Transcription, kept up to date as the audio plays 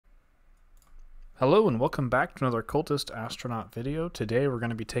Hello and welcome back to another Cultist Astronaut video. Today we're going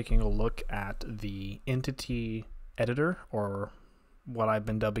to be taking a look at the Entity Editor, or what I've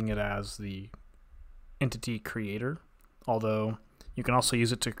been dubbing it as the Entity Creator, although you can also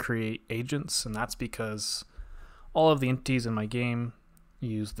use it to create agents, and that's because all of the entities in my game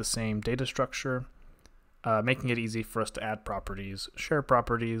use the same data structure, making it easy for us to add properties,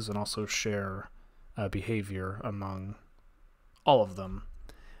 and also share behavior among all of them.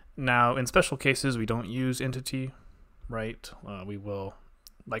 Now, in special cases, we don't use entity, right? We will,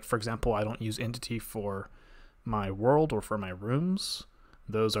 like for example, I don't use entity for my world or for my rooms.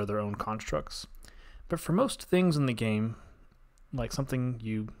 Those are their own constructs. But for most things in the game, like something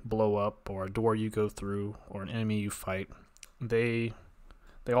you blow up or a door you go through or an enemy you fight, they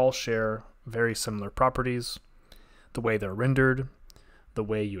all share very similar properties. The way they're rendered, the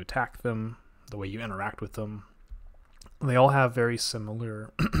way you attack them, the way you interact with them. They all have very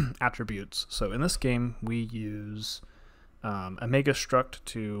similar attributes. So in this game, we use a mega struct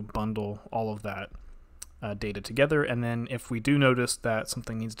to bundle all of that data together. And then if we do notice that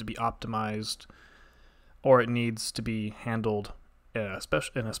something needs to be optimized or it needs to be handled in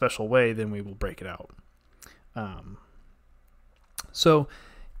a special way, then we will break it out. So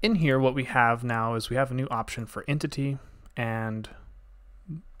in here, what we have now is we have a new option for entity, and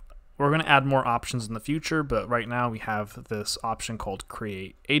we're going to add more options in the future, but right now we have this option called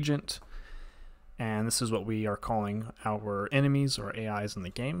Create Agent, and this is what we are calling our enemies or AIs in the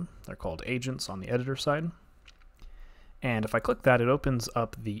game. They're called agents on the editor side. And if I click that, it opens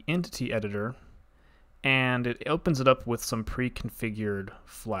up the Entity Editor, and it opens it up with some pre-configured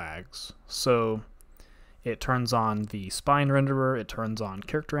flags. So it turns on the spine renderer, it turns on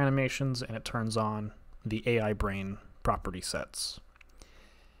character animations, and it turns on the AI brain property sets.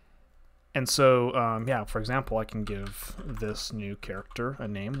 And so, yeah, for example, I can give this new character a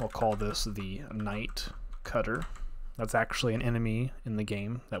name. We'll call this the Night Cutter. That's actually an enemy in the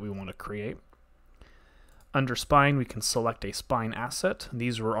game that we want to create. Under Spine, we can select a spine asset.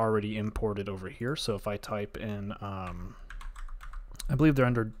 These were already imported over here. So if I type in, I believe they're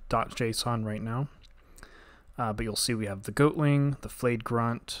under .json right now. But you'll see we have the Goatling, the Flayed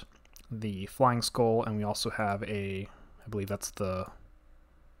Grunt, the Flying Skull, and we also have I believe that's the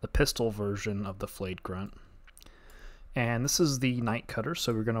pistol version of the Flayed Grunt. And this is the Night Cutter,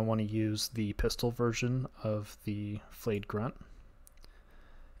 so we're going to want to use the pistol version of the Flayed Grunt.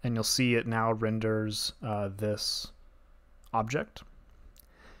 And you'll see it now renders this object.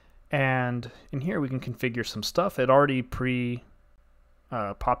 And in here we can configure some stuff. It already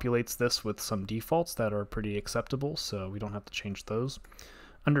populates this with some defaults that are pretty acceptable, so we don't have to change those.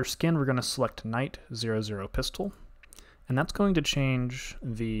 Under Skin, we're going to select Night 00 Pistol. And that's going to change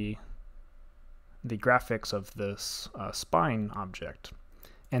the graphics of this spine object.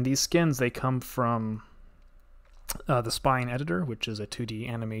 And these skins, they come from the Spine Editor, which is a 2D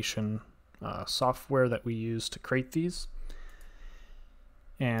animation software that we use to create these.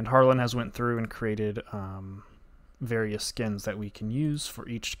 And Harlan has went through and created various skins that we can use for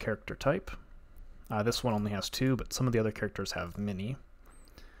each character type. This one only has 2, but some of the other characters have many.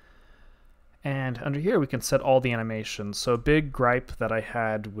 And under here we can set all the animations. So a big gripe that I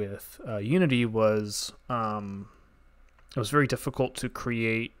had with Unity was it was very difficult to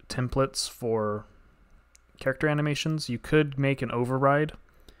create templates for character animations. You could make an override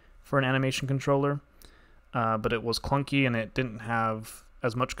for an animation controller, but it was clunky and it didn't have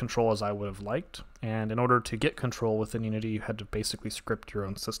as much control as I would have liked. And in order to get control within Unity, you had to basically script your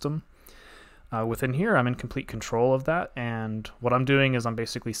own system. Within here, I'm in complete control of that, and what I'm doing is I'm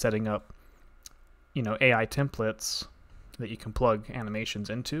basically setting up AI templates that you can plug animations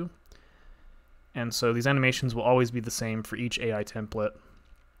into. And so these animations will always be the same for each AI template.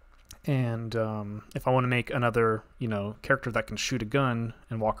 And if I want to make another, character that can shoot a gun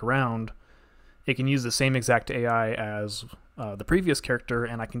and walk around, it can use the same exact AI as the previous character,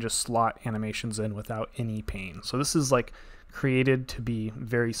 and I can just slot animations in without any pain. So this is like created to be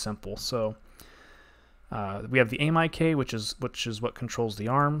very simple. So we have the aim IK, which is what controls the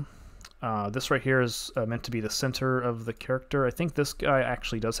arm. This right here is meant to be the center of the character. I think this guy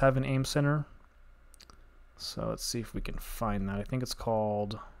actually does have an aim center. So let's see if we can find that. I think it's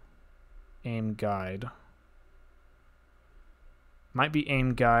called aim guide. Might be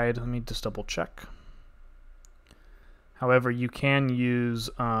aim guide. Let me just double check. However, you can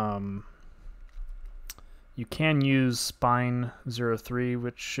use spine 03,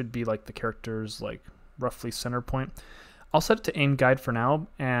 which should be like the character's roughly center point. I'll set it to aim guide for now,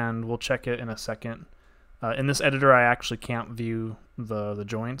 and we'll check it in a second. In this editor, I actually can't view the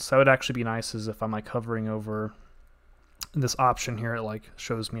joints. That would actually be nice, is if I'm hovering over this option here, it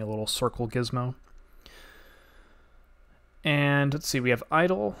shows me a little circle gizmo. And let's see, we have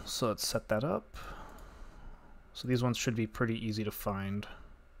idle, so let's set that up. So these ones should be pretty easy to find.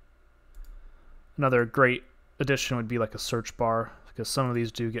 Another great addition would be like a search bar, because some of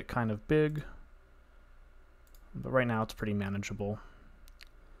these do get kind of big. But right now it's pretty manageable.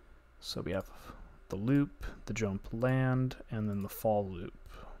 So we have the loop, the jump land, and then the fall loop.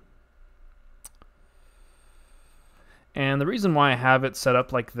 And the reason why I have it set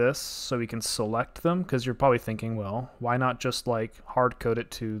up like this, so we can select them, because you're probably thinking, well, why not just like hard code it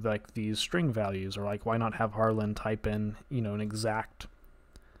to like these string values, or like why not have Harlan type in, you know, an exact,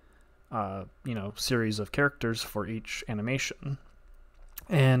 you know, series of characters for each animation.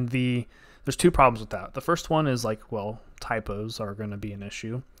 And there's two problems with that. The first one is like, well, typos are going to be an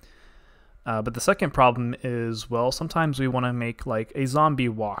issue. But the second problem is, well, sometimes we want to make like a zombie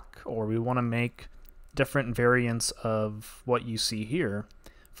walk, or we want to make different variants of what you see here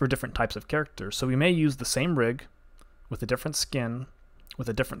for different types of characters. So we may use the same rig with a different skin with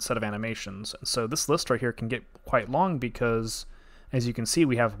a different set of animations. And so this list right here can get quite long because, as you can see,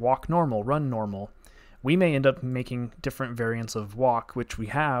 we have walk normal, run normal. We may end up making different variants of walk, which we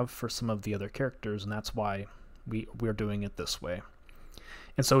have for some of the other characters, and that's why we're doing it this way.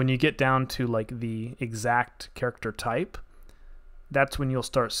 And so when you get down to like the exact character type, that's when you'll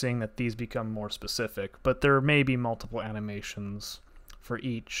start seeing that these become more specific, but there may be multiple animations for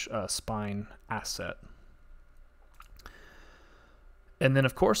each spine asset. And then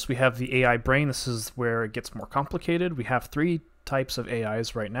of course we have the AI brain. This is where it gets more complicated. We have 3 types of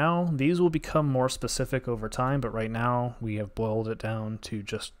AIs right now. These will become more specific over time, but right now we have boiled it down to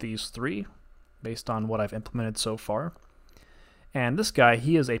just these 3 based on what I've implemented so far. And this guy,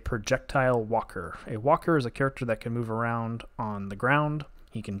 he is a Projectile Walker. A walker is a character that can move around on the ground.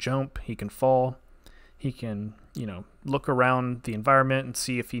 He can jump, he can fall, he can, you know, look around the environment and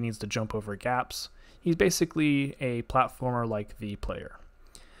see if he needs to jump over gaps. He's basically a platformer like the player.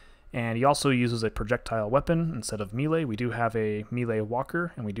 And he also uses a projectile weapon instead of melee. We do have a melee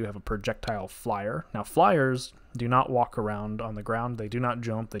walker, and we do have a projectile flyer. Now flyers do not walk around on the ground, they do not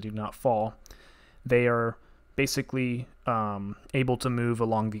jump, they do not fall. They are basically able to move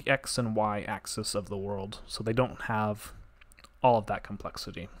along the X and Y axis of the world, so they don't have all of that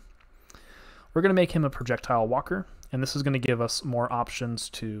complexity. We're going to make him a projectile walker, and this is going to give us more options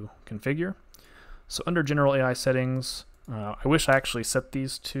to configure. So under general AI settings, I wish I actually set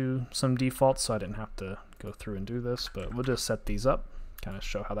these to some defaults so I didn't have to go through and do this, but we'll just set these up, kind of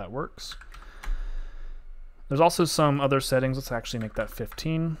show how that works. There's also some other settings. Let's actually make that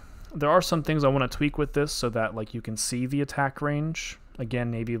 15. There are some things I want to tweak with this so that like you can see the attack range.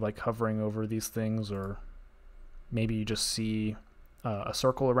 Again, maybe like hovering over these things, or maybe you just see a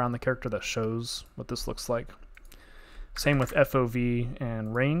circle around the character that shows what this looks like. Same with FOV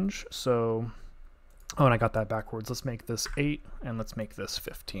and range. So, oh, and I got that backwards. Let's make this 8 and let's make this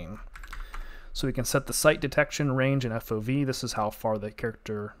 15. So we can set the sight detection, range, and FOV. This is how far the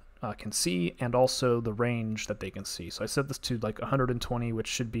character can see, and also the range that they can see. So I set this to like 120, which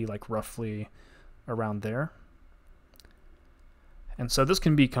should be like roughly around there. And so this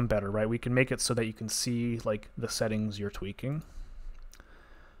can become better, right? We can make it so that you can see like the settings you're tweaking.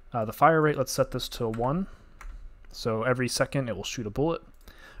 The fire rate, let's set this to 1. So every second it will shoot a bullet.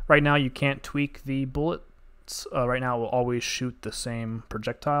 Right now you can't tweak the bullets. Right now it will always shoot the same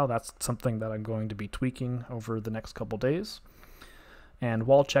projectile. That's something that I'm going to be tweaking over the next couple days. And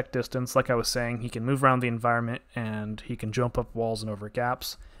wall check distance, like I was saying, he can move around the environment and he can jump up walls and over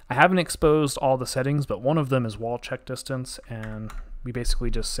gaps. I haven't exposed all the settings, but one of them is wall check distance, and we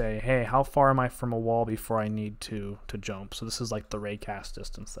basically just say, hey, how far am I from a wall before I need to jump? So this is like the raycast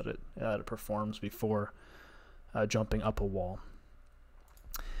distance that it performs before jumping up a wall.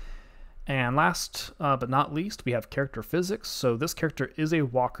 And last but not least, we have character physics. So this character is a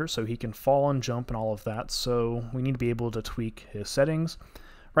walker, so he can fall and jump and all of that. So we need to be able to tweak his settings.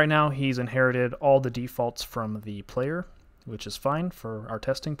 Right now, he's inherited all the defaults from the player, which is fine for our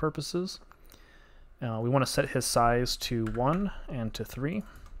testing purposes. We want to set his size to 1 and to 3.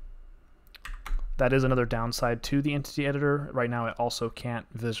 That is another downside to the entity editor. Right now, it also can't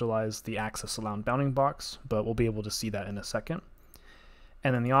visualize the axis around bounding box, but we'll be able to see that in a second.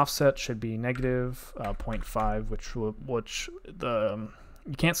 And then the offset should be negative 0.5, which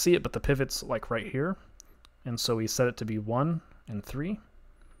you can't see it, but the pivot's like right here. And so we set it to be 1 and 3.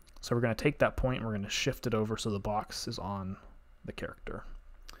 So we're going to take that point and we're going to shift it over so the box is on the character.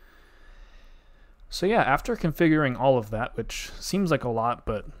 So yeah, after configuring all of that, which seems like a lot,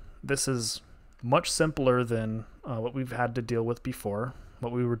 but this is much simpler than what we've had to deal with before.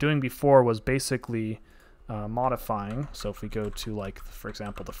 What we were doing before was basically modifying. So if we go to, like, for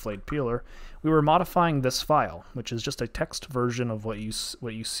example, the flayed peeler, we were modifying this file, which is just a text version of what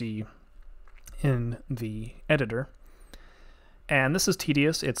you see in the editor. And this is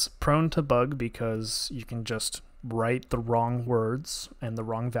tedious. It's prone to bug because you can just write the wrong words and the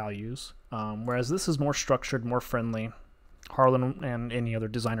wrong values, whereas this is more structured, more friendly. Harlan and any other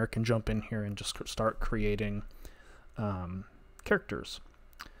designer can jump in here and just start creating characters.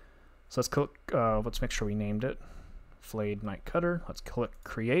 So let's click, let's make sure we named it Flayed Night Cutter. Let's click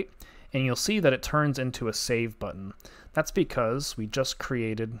Create, and you'll see that it turns into a Save button. That's because we just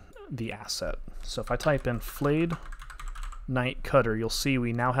created the asset. So if I type in Flayed Night Cutter, you'll see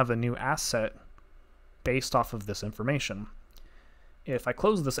we now have a new asset based off of this information. If I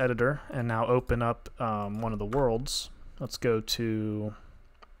close this editor and now open up one of the worlds, let's go to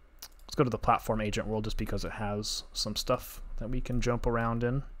the platform agent world, just because it has some stuff that we can jump around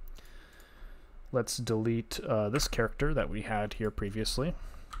in. Let's delete this character that we had here previously.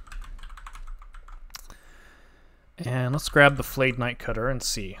 And let's grab the Flayed Night Cutter and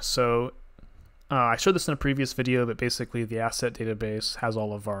see. So I showed this in a previous video, but basically the asset database has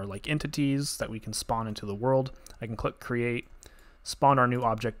all of our like entities that we can spawn into the world. I can click Create, spawn our new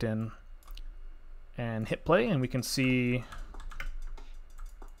object in, and hit play, and we can see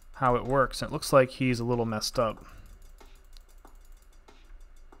how it works. It looks like he's a little messed up.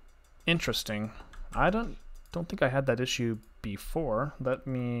 Interesting. I don't think I had that issue before. Let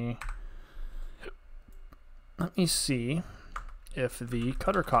me see if the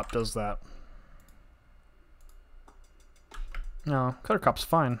Cutter Cop does that. No, Cutter Cop's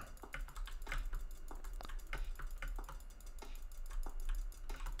fine.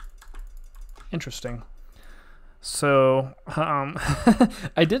 Interesting. So,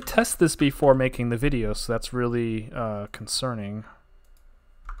 I did test this before making the video, so that's really concerning.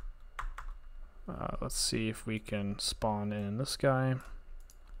 Let's see if we can spawn in this guy.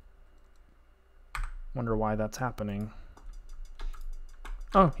 Wonder why that's happening.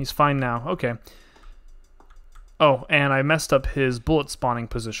 Oh, he's fine now. Okay. Oh, and I messed up his bullet spawning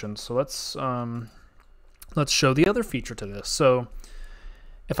position. So let's show the other feature to this. So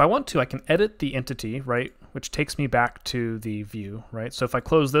if I want to, I can edit the entity, right, which takes me back to the view, right? So if I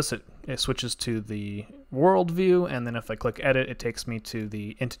close this, it switches to the world view, and then if I click edit, it takes me to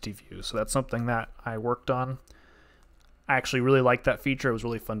the entity view. So that's something that I worked on. I actually really liked that feature. It was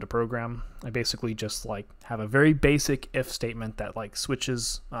really fun to program. I basically just like have a very basic if statement that like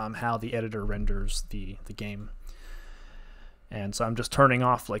switches how the editor renders the game. And so I'm just turning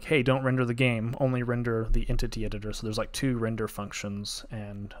off like, hey, don't render the game, only render the entity editor. So there's like two render functions,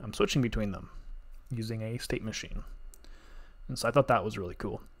 and I'm switching between them using a state machine. And so I thought that was really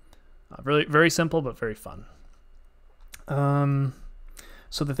cool. Really, very simple, but very fun.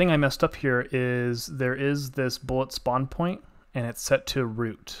 So the thing I messed up here is there is this bullet spawn point, and it's set to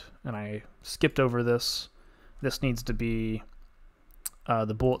root. And I skipped over this. This needs to be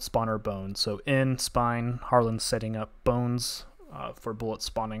the bullet spawner bone. So in spine, Harlan's setting up bones for bullet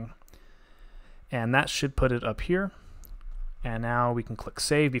spawning. And that should put it up here. And now we can click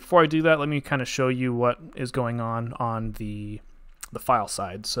save. Before I do that, let me kind of show you what is going on the file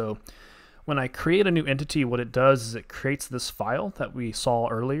side. So when I create a new entity, what it does is it creates this file that we saw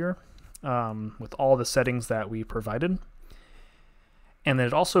earlier with all the settings that we provided. And then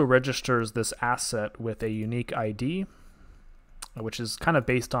it also registers this asset with a unique ID, which is kind of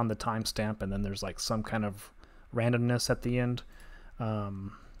based on the timestamp, and then there's like some kind of randomness at the end.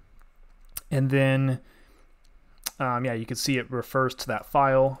 And then, yeah, you can see it refers to that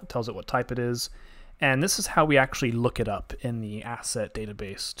file, it tells it what type it is. And this is how we actually look it up in the asset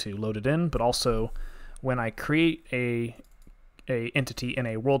database to load it in, but also when I create a entity in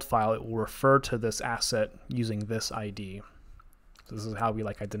a world file, it will refer to this asset using this ID. So this is how we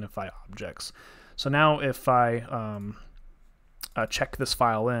like identify objects. So now if I check this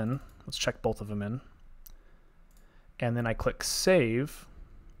file in, let's check both of them in, and then I click save,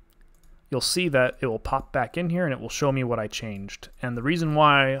 you'll see that it will pop back in here and it will show me what I changed. And the reason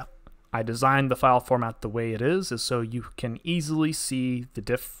why I designed the file format the way it is so you can easily see the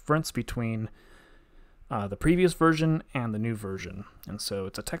difference between the previous version and the new version. And so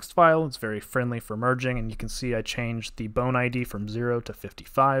it's a text file, it's very friendly for merging, and you can see I changed the bone ID from 0 to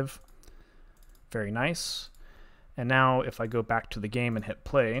 55. Very nice. And now if I go back to the game and hit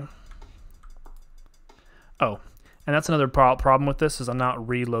play, oh, and that's another problem with this is I'm not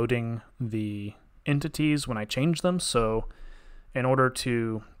reloading the entities when I change them. So in order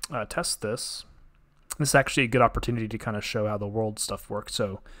to test this, this is actually a good opportunity to kind of show how the world stuff works.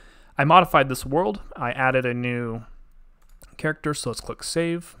 So I modified this world. I added a new character, so let's click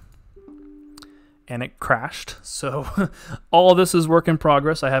save. and it crashed. So all this is work in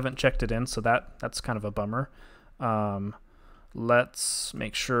progress. I haven't checked it in, so that's kind of a bummer. Let's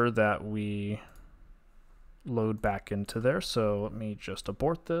make sure that we load back into there. So let me just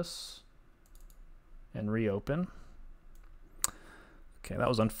abort this and reopen. Okay, that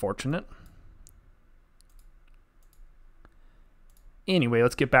was unfortunate. Anyway,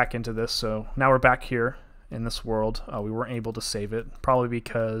 let's get back into this. So now we're back here in this world. We weren't able to save it, probably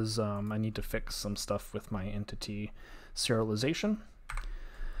because I need to fix some stuff with my entity serialization.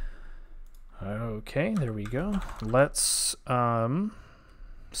 Okay, there we go. Let's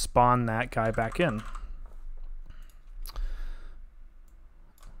spawn that guy back in.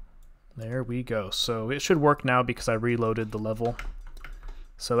 There we go. So it should work now because I reloaded the level.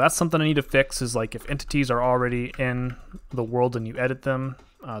 So that's something I need to fix, is like if entities are already in the world and you edit them,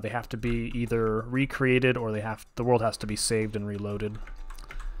 they have to be either recreated or the world has to be saved and reloaded.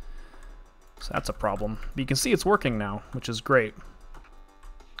 So that's a problem. But you can see it's working now, which is great.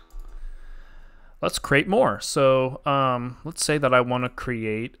 Let's create more. So let's say that I want to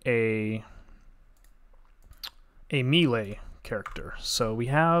create a melee character. So we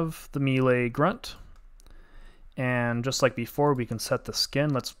have the melee grunt, and just like before, we can set the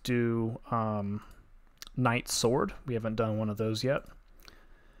skin. Let's do knight sword. We haven't done one of those yet.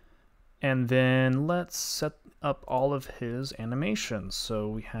 And then let's set up all of his animations. So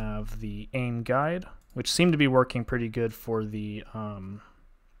we have the aim guide, which seemed to be working pretty good for the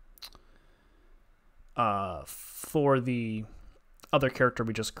other character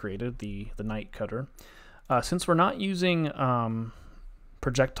we just created, the knight cutter. Since we're not using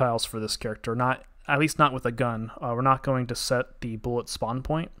projectiles for this character, at least not with a gun, we're not going to set the bullet spawn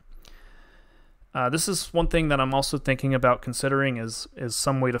point. This is one thing that I'm also thinking about considering is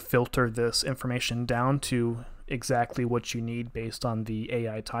some way to filter this information down to exactly what you need based on the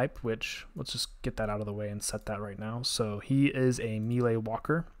AI type, which let's just get that out of the way and set that right now. So he is a melee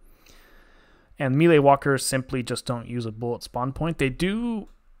walker. And melee walkers simply just don't use a bullet spawn point. They do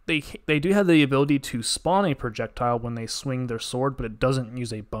have the ability to spawn a projectile when they swing their sword, but it doesn't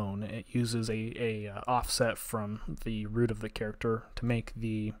use a bone. It uses a offset from the root of the character to make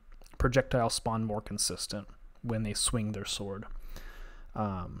the projectile spawn more consistent when they swing their sword.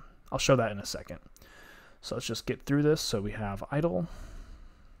 I'll show that in a second. So let's just get through this. So we have idle.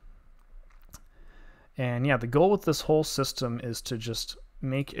 And yeah, the goal with this whole system is to just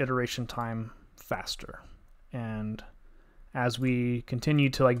make iteration time faster. And as we continue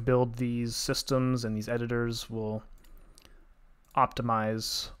to like build these systems and these editors, we'll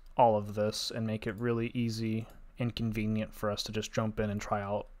optimize all of this and make it really easy and convenient for us to just jump in and try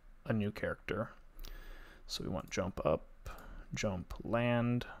out a new character. So we want jump up, jump,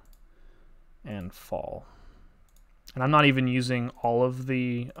 land, and fall. And I'm not even using all of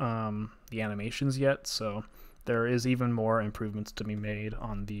the animations yet, so there is even more improvements to be made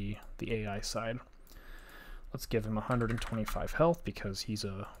on the AI side. Let's give him 125 health because he's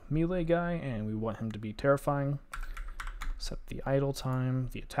a melee guy and we want him to be terrifying. Set the idle time,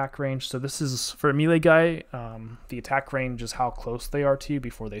 the attack range. So this is, for a melee guy, the attack range is how close they are to you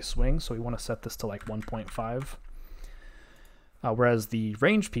before they swing. So we want to set this to like 1.5. Whereas the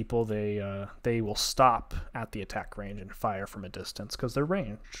range people, they will stop at the attack range and fire from a distance because they're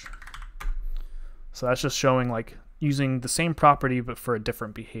ranged. So that's just showing like using the same property but for a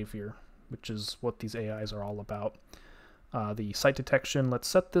different behavior, which is what these AIs are all about. The sight detection, let's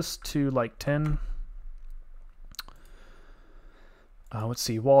set this to like 10. Let's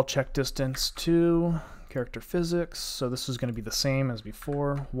see, wall check distance 2, character physics. So this is going to be the same as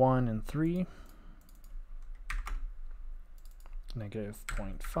before, 1 and 3.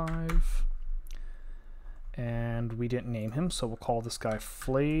 -0.5. And we didn't name him, so we'll call this guy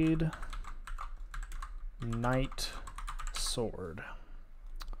Flayed Knight Sword.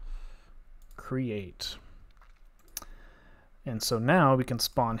 Create. And so now we can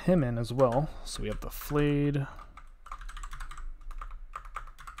spawn him in as well. So we have the Flayed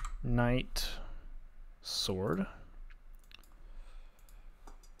Knight Sword.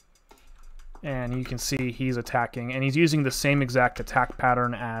 And you can see he's attacking, and he's using the same exact attack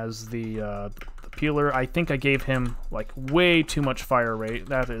pattern as the peeler. I think I gave him like way too much fire rate.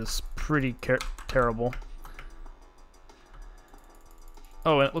 That is pretty terrible.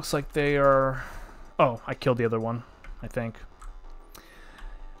 Oh, and it looks like they are... Oh, I killed the other one, I think.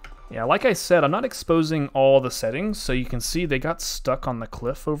 Yeah, like I said, I'm not exposing all the settings, so you can see they got stuck on the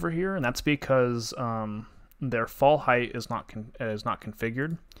cliff over here, and that's because their fall height is not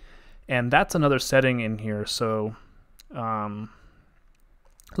configured. And that's another setting in here, so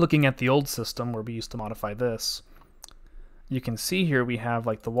looking at the old system where we used to modify this, you can see here we have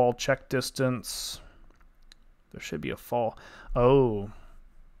like the wall check distance. There should be a fall. Oh.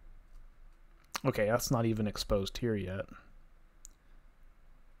 Okay, that's not even exposed here yet.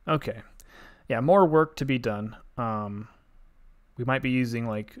 Okay. Yeah, more work to be done. We might be using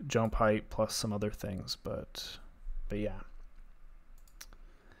like jump height plus some other things, but yeah.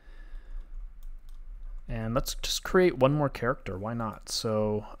 And let's just create one more character. Why not?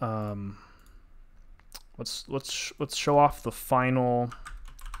 So let's show off the final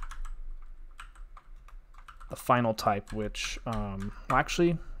type, which well,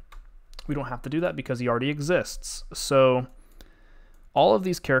 actually we don't have to do that because he already exists. So all of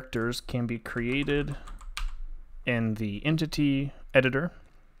these characters can be created in the entity editor.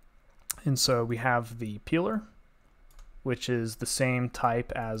 And so we have the peeler, which is the same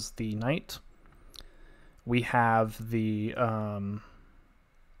type as the knight. We have the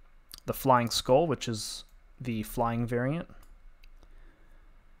flying skull, which is the flying variant.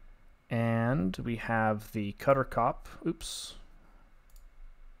 And we have the cutter cop. Oops.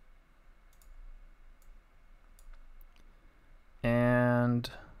 And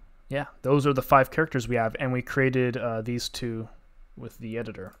yeah, those are the 5 characters we have, and we created these 2 with the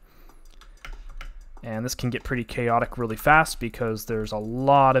editor. And this can get pretty chaotic really fast because there's a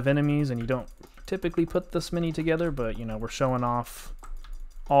lot of enemies and you don't typically put this many together, but you know, we're showing off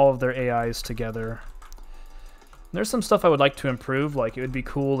all of their AIs together. There's some stuff I would like to improve. Like, it would be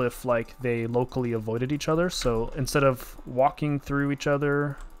cool if like they locally avoided each other, so instead of walking through each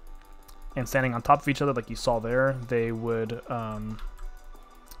other and standing on top of each other like you saw there, they would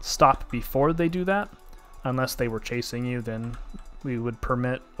stop before they do that. Unless they were chasing you, then we would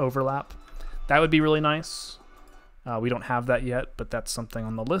permit overlap. That would be really nice. We don't have that yet, but that's something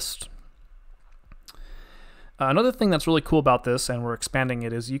on the list. Another thing that's really cool about this, and we're expanding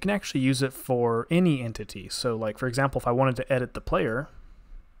it, is you can actually use it for any entity. So like, for example, if I wanted to edit the player,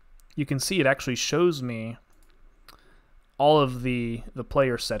 you can see it actually shows me all of the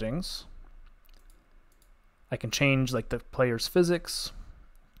player settings. I can change like the player's physics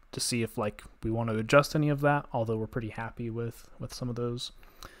to see if like we want to adjust any of that, although we're pretty happy with some of those.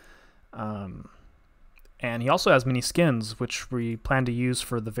 And he also has mini skins, which we plan to use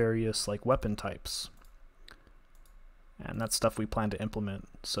for the various like weapon types. And that's stuff we plan to implement.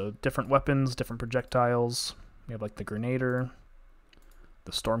 So different weapons, different projectiles. We have like the grenader,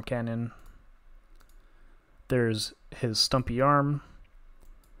 the storm cannon. There's his stumpy arm.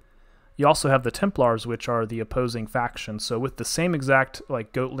 You also have the Templars, which are the opposing faction. So with the same exact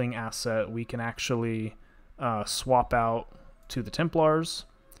like Goatling asset, we can actually swap out to the Templars.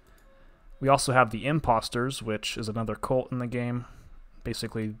 We also have the Imposters, which is another cult in the game.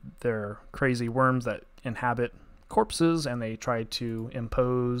 Basically, they're crazy worms that inhabit corpses, and they try to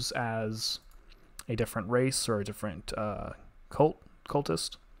impose as a different race or a different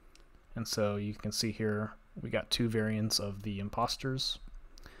cultist. And so you can see here we got 2 variants of the Imposters.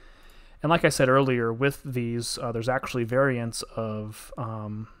 And like I said earlier, with these, there's actually variants of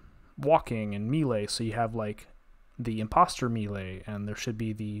walking and melee. So you have like the imposter melee, and there should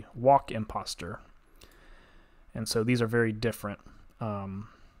be the walk imposter. And so these are very different. And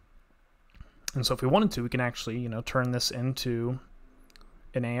so if we wanted to, we can actually, you know, turn this into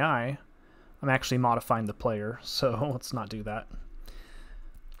an AI. I'm actually modifying the player, so let's not do that.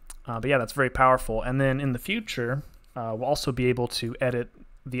 But yeah, that's very powerful. And then in the future, we'll also be able to edit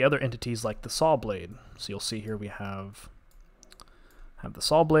the other entities like the sawblade. So you'll see here we have the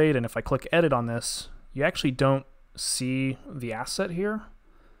sawblade, and if I click edit on this, you actually don't see the asset here.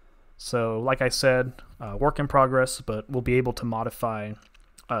 So like I said, work in progress, but we'll be able to modify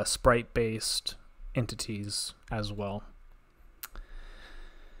sprite-based entities as well.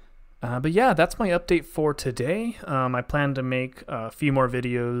 But yeah, that's my update for today. I plan to make a few more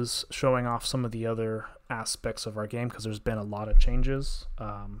videos showing off some of the other aspects of our game because there's been a lot of changes.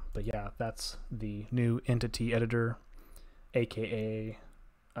 But yeah, that's the new entity editor, aka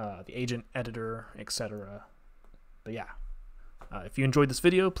the agent editor, etc. But yeah, if you enjoyed this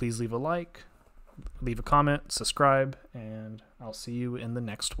video, please leave a like, leave a comment, subscribe, and I'll see you in the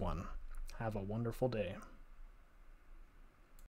next one. Have a wonderful day.